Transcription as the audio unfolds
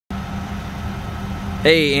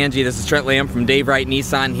Hey Angie, this is Trent Lamb from Wright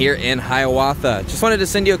Nissan here in Hiawatha. Just wanted to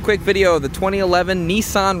send you a quick video of the 2011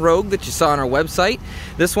 Nissan Rogue that you saw on our website.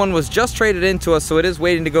 This one was just traded into us, so it is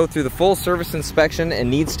waiting to go through the full service inspection and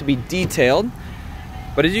needs to be detailed.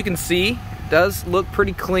 But as you can see, it does look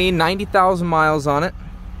pretty clean, 90,000 miles on it.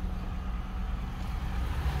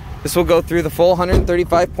 This will go through the full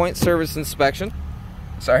 135-point service inspection.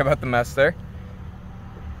 Sorry about the mess there.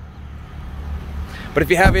 But if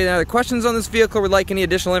you have any other questions on this vehicle or would like any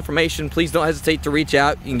additional information, please don't hesitate to reach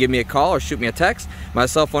out. You can give me a call or shoot me a text. My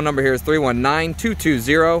cell phone number here is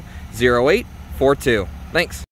 319-220-0842. Thanks.